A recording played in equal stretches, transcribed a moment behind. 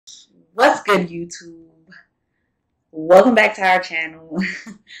What's good, YouTube? Welcome back to our channel.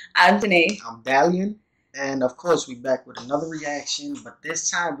 I'm Danae. I'm Dalian, and of course we back with another reaction, but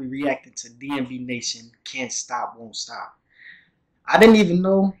this time we reacted to DMB Nation, Can't Stop, Won't Stop. I didn't even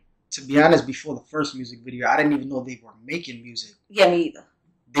know, to be honest, before the first music video, I didn't even know they were making music. Yeah, me either.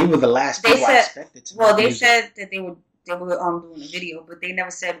 They were the last people I expected to make music. Said that they were doing a video, but they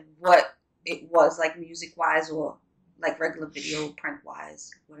never said what it was, like music-wise or like regular video,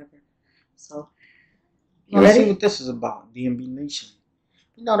 print-wise, whatever. So, let's see what this is about, DMB Nation.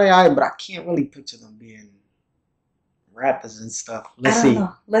 You know they are, but I can't really picture them being rappers and stuff. Let's see.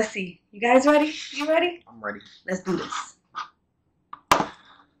 Let's see. You guys ready? You ready? I'm ready. Let's do this.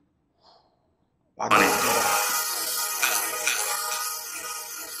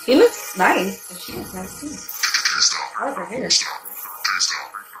 He looks nice. And she looks nice too. I like her hair.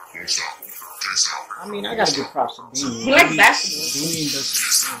 I mean, I gotta give props to Damien. He likes basketball. Damien does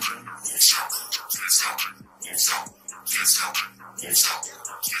some thing,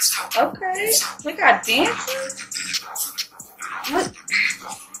 okay. We got dancing.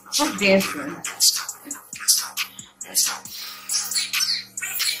 What's dancing?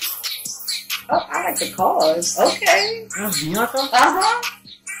 Oh, I like the cars. Okay. That's Bianca? Uh-huh.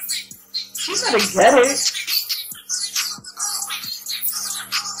 She's gonna get it.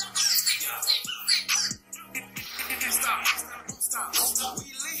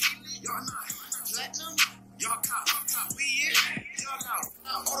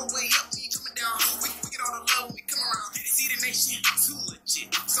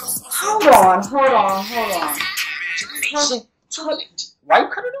 Hold on. Why you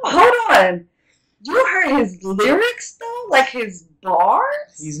cut it off? Hold on. You heard his lyrics though? Like his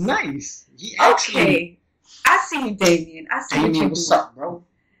bars? He's nice. Okay. I see you, Damien. I see Damien, you. What's up, bro?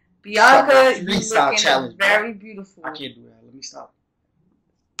 Bianca, you freestyle challenge, very beautiful. I can't do that. Let me stop.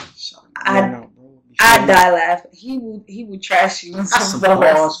 I die laughing. He would trash you in some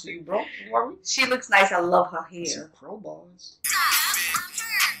balls for you, bro. She looks nice. I love her hair. Some pro balls.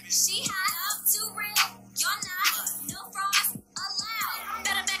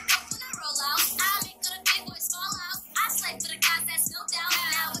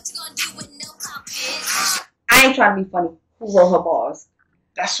 I ain't trying to be funny. Who wrote her bars?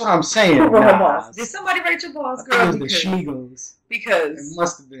 That's what I'm saying. Who wrote her bars? Did somebody write your bars, girl? It was the Schmigos. Because it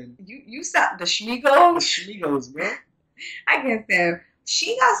must have been. You stopped the Schmigos? The Schmigos, bro. I can't stand.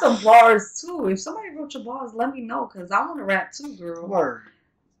 She got some bars too. If somebody wrote your bars, let me know, because I want to rap too, girl. Word.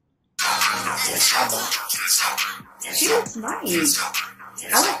 She looks nice.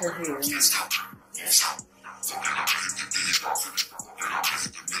 I like her hair.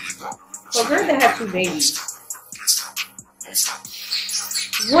 For girl that had 2 babies.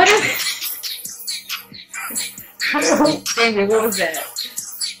 What is Damien, what was that?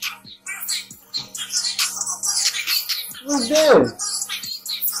 Who's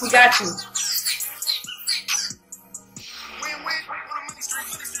this? Who got you?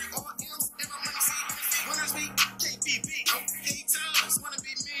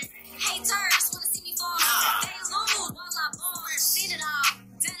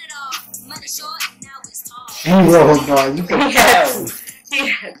 He wrote bars. You can tell. He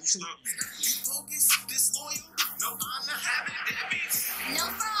had to.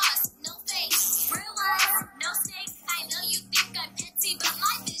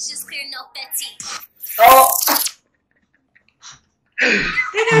 Oh,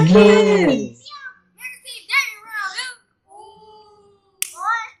 they got kids.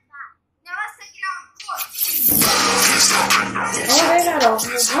 Oh, they got a whole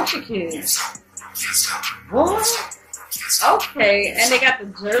bunch of kids. What? Okay, and they got the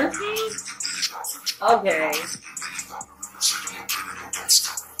jerseys? Okay.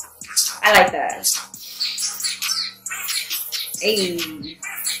 I like that. Hey.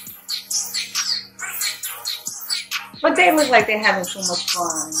 But they look like they're having so much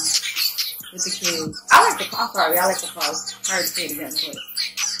fun with the kids. I like the cars. I like the cars. Sorry to say it again, but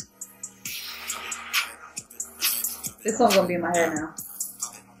this one's gonna be in my hair now.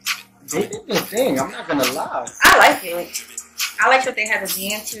 They did their thing. I'm not gonna lie. I like it. I like that they had the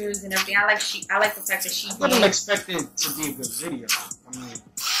dancers and everything. I like the fact that she. I wouldn't expect it to be a good video. I mean,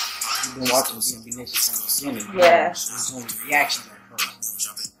 you've been watching DMB Nation from the beginning. Yeah. It was only reactions at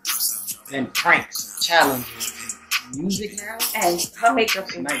first. Then pranks, and challenges, and music now. And her makeup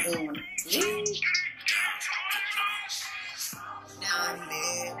is nice. on.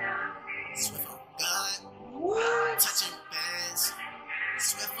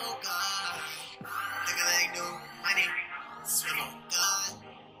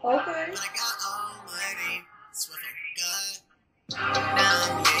 What? Okay.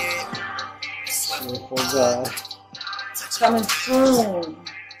 Oh God. Coming soon.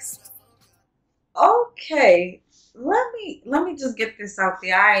 Okay. Let me just get this out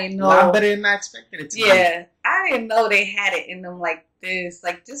there. I didn't know. A lot better than I expected it to be. Yeah. I didn't know they had it in them like this.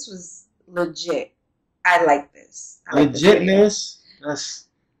 Like this was legit. I like this. I like Legitness.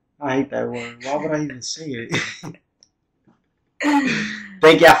 I hate that word. Why would I even say it?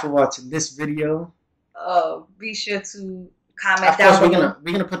 Thank y'all for watching this video. Be sure to comment of course, down below.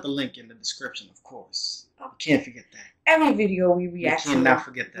 we're gonna put the link in the description, of course. Can't forget that. Every video we react to, cannot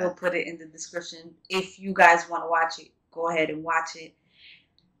forget that. We'll put it in the description. If you guys want to watch it, go ahead and watch it.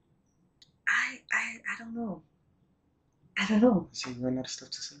 I don't know. I don't know. So you run out of stuff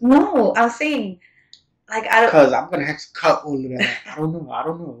to say? No, I'm saying, like, I don't. Because I'm gonna have to cut all of that. I don't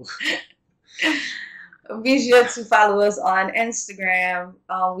know. Be sure to follow us on Instagram.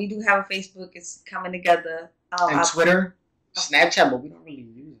 We do have a Facebook. It's coming together. And Twitter, Snapchat, but we don't really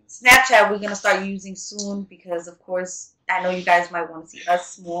use it. Snapchat we're gonna start using soon because, of course, I know you guys might want to see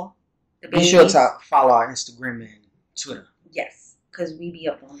us more. Be sure to follow our Instagram and Twitter. Yes, because we be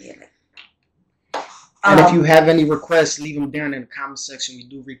up on there. And if you have any requests, leave them down in the comment section. We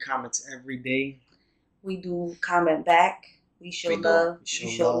do read comments every day. We do comment back. We show love. We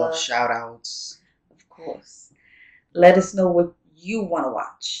show love. Shout outs. Of course. Let us know what you want to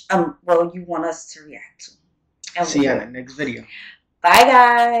watch. Well, you want us to react to. And see you in the next video. Bye,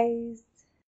 guys.